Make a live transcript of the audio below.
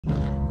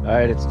All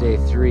right, it's day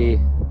 3.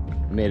 We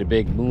made a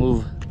big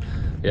move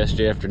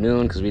yesterday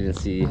afternoon because we didn't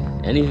see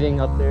anything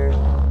up there.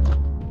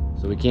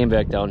 So we came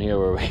back down here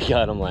where we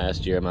got them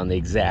last year. I'm on the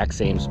exact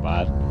same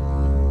spot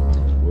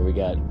where we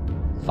got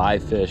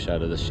 5 fish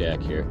out of the shack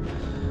here.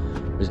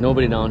 There's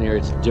nobody down here.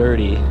 It's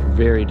dirty,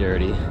 very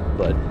dirty,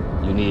 but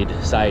you need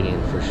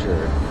siding for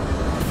sure.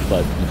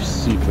 But you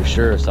see for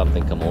sure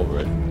something come over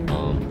it.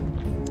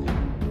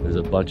 There's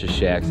a bunch of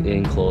shacks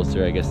in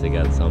closer. I guess they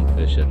got some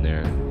fish in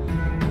there.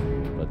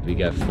 But we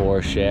got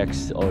 4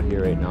 shacks out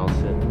here right now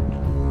sitting.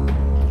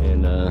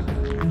 And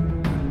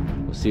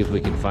we'll see if we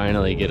can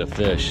finally get a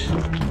fish.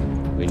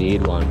 We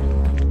need one.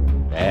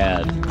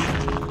 Bad.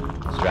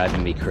 It's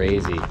driving me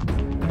crazy.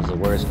 It was the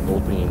worst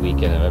opening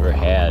weekend I've ever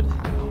had.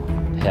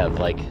 To have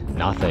like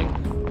nothing.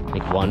 I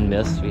think 1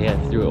 miss we had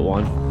through at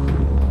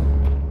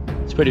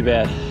 1. It's pretty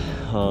bad.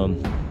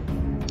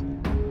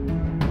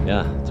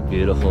 Yeah, it's a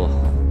beautiful,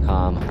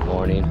 calm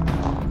morning.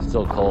 It's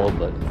still cold,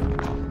 but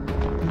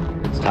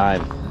it's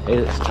time.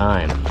 It's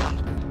time.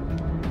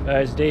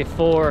 It's day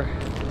 4,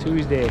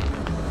 Tuesday.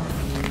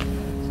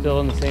 Still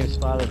in the same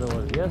spot as I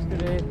was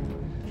yesterday.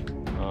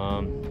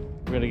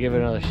 We're gonna give it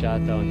another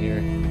shot down here.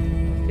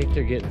 I think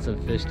they're getting some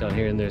fish down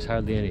here, and there's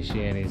hardly any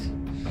shanties.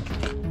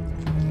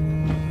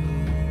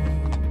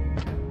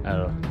 I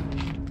don't know.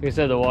 Like I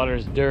said, the water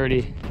is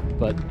dirty,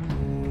 but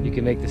you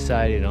can make the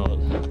siding out.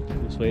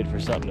 Just wait for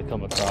something to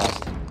come across.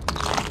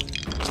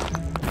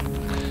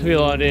 It's been a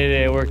long day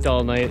today. I worked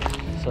all night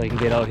so I can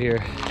get out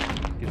here,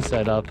 get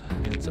set up.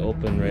 It's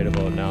open right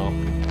about now.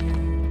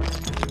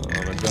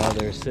 My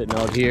brother's sitting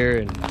out here,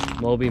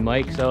 and Moby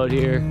Mike's out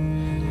here.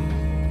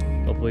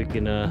 Hopefully we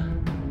can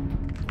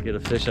get a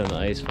fish on the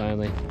ice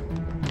finally.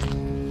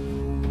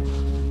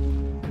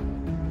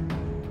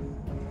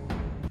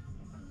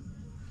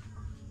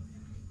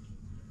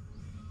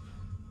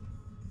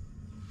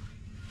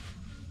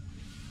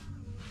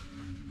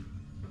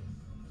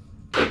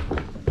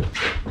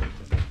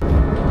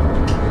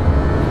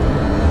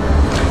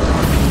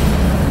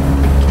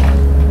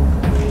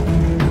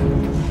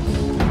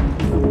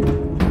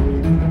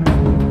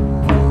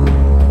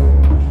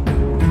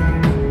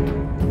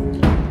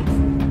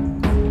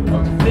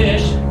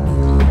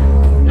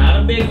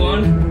 Big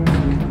one.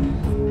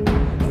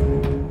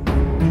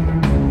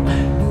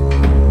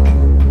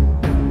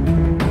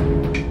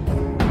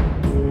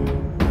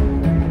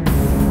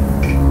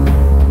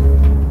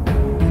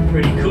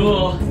 Pretty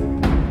cool.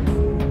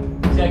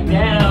 Check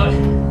that out.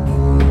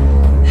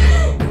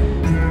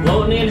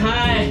 Floating in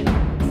high.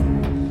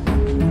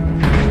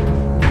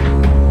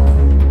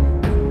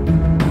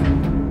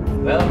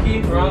 Well,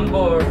 keep her on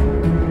board.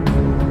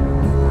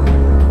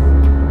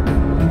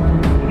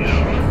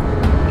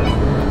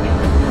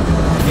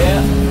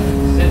 Yeah,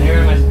 sitting here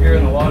in my spear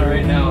in the water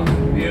right now.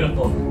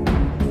 Beautiful.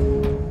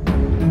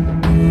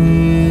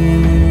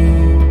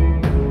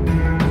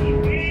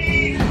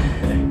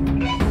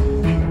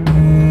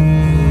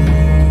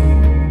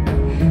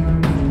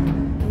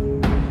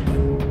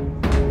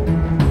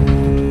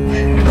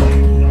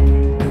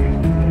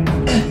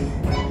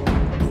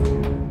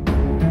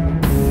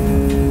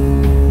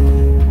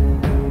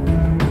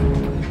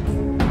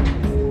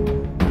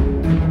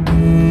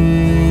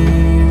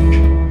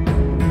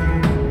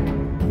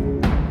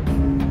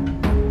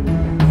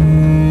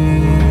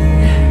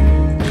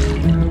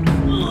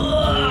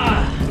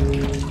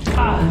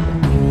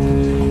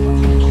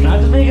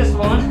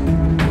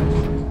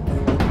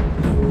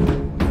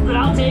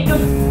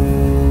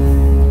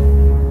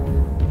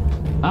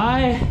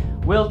 I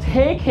will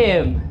take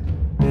him.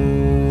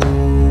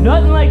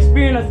 Nothing like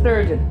spearing a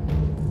sturgeon.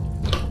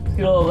 Let's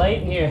get a little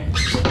light in here.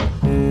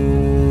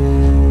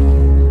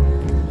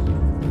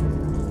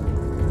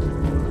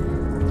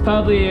 It's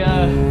probably,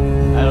 I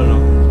don't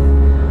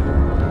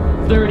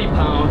know, 30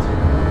 pounds.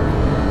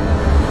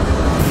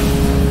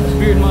 I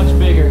speared much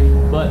bigger,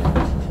 but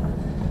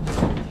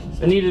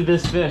I needed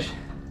this fish.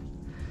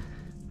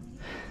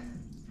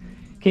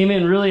 Came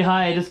in really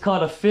high. I just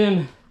caught a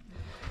fin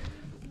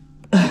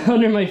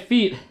under my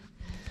feet.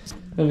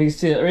 I don't know if you can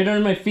see it, right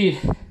under my feet.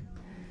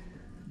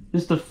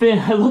 Just a fin.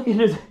 I look at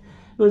it, it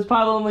was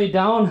probably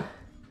down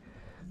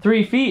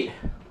 3 feet.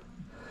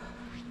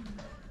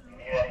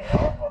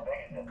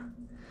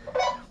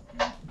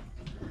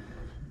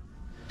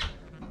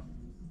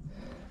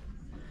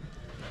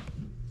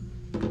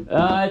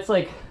 It's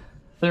like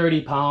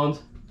 30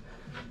 pounds.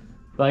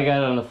 But I got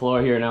it on the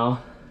floor here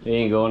now. It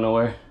ain't going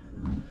nowhere.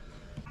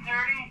 30?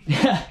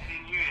 Yeah.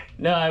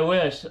 No, I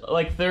wish.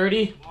 Like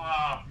 30?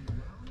 Wow.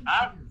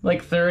 Huh?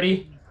 Like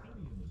 30.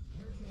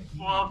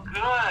 Well,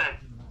 good.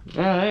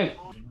 Yeah, hey.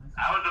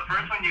 I was the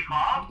first one you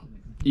called?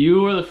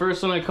 You were the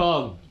first one I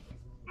called.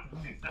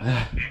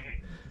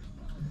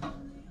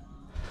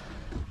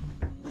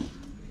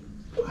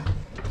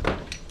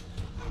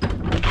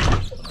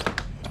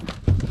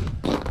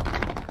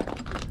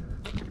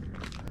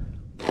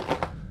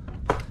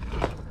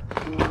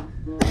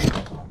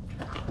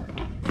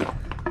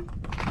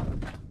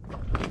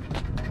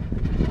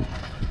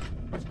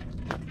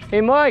 Hey,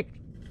 Mike.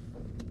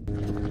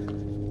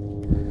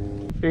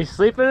 Are you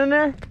sleeping in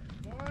there?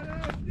 Yeah.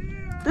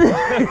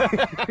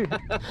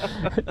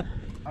 I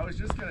was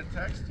just gonna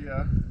text you,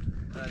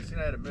 and I seen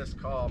I had a missed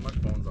call. My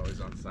phone's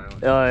always on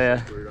silent. Oh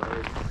yeah.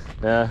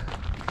 Yeah.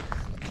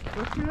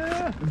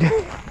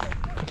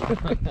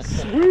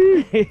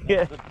 Sweet.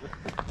 Yeah.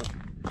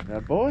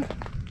 That boy?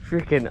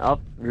 Freaking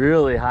up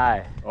really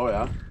high. Oh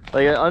yeah.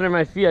 Like under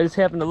my feet, I just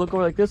happened to look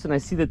over like this and I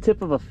see the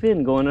tip of a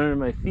fin going under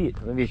my feet,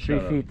 maybe 3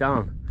 feet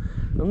down.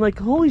 I'm like,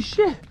 holy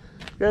shit!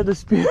 Grab the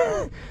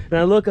spear, and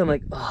I look, I'm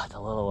like, oh, it's a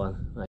little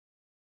one. Like,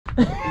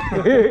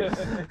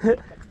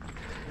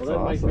 Well, that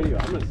might video.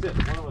 I'm gonna sit.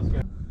 One of us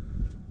got.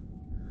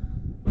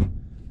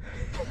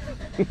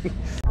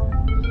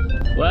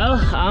 well,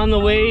 on the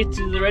way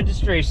to the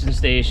registration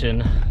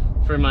station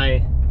for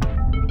my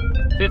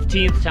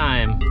 15th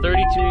time.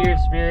 32 years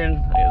spearing.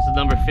 I guess it's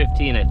number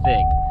 15, I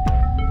think.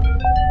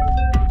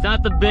 It's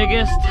not the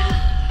biggest.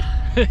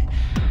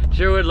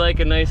 Sure would like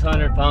a nice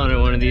 100-pounder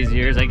one of these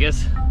years. I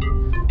guess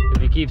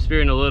if you keep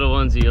spearing the little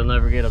ones, you'll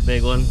never get a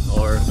big one.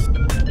 Or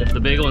if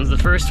the big one's the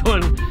first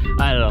one,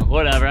 I don't know,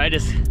 whatever.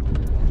 It's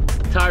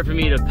hard for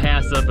me to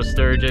pass up a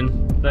sturgeon,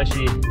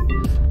 especially,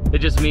 it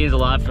just means a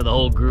lot for the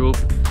whole group,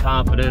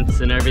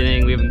 confidence and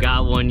everything. We haven't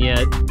got one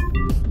yet.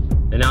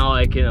 And now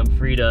I'm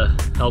free to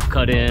help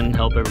cut in,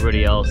 help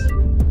everybody else.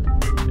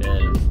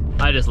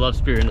 And I just love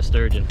spearing a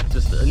sturgeon.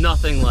 Just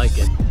nothing like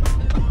it.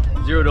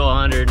 0 to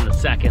 100 in a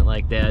second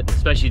like that,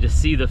 especially to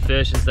see the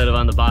fish instead of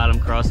on the bottom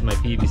crossing my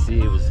PVC.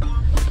 It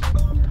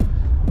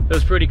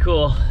was pretty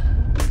cool.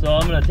 So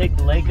I'm gonna take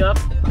the lake up,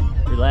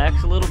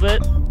 relax a little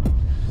bit,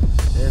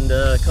 and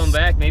come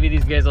back. Maybe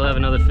these guys will have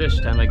another fish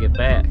time I get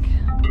back.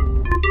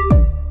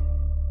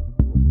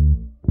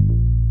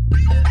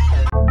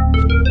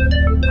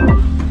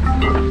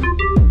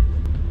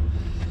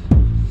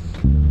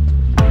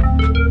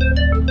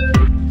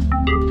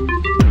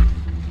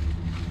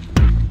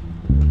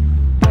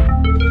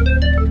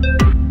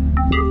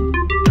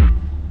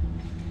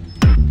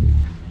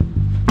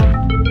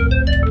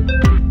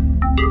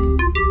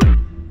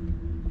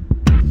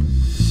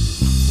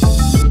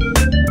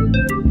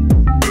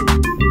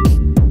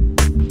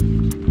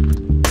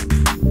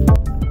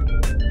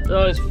 So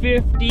it's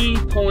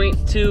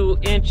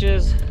 50.2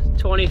 inches,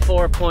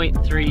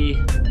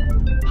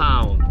 24.3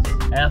 pounds,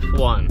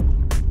 F1.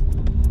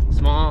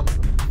 Small,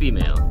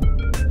 female.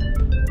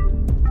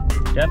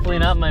 Definitely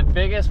not my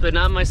biggest, but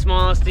not my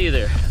smallest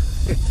either.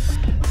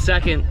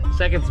 Second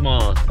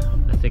smallest,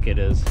 I think it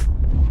is.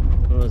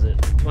 What was it,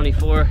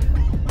 24? I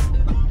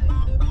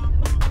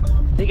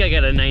think I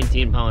got a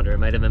 19 pounder. It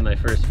might have been my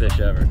first fish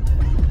ever.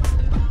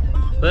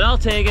 But I'll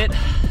take it.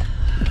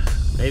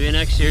 Maybe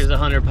next year's a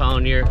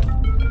 100-pound year.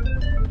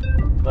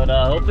 But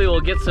hopefully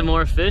we'll get some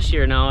more fish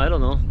here now. I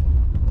don't know.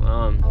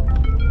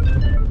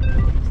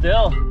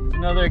 Still, it's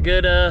another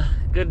good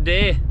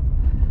day.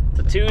 It's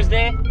a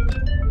Tuesday.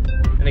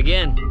 And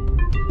again,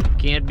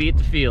 can't beat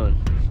the feeling.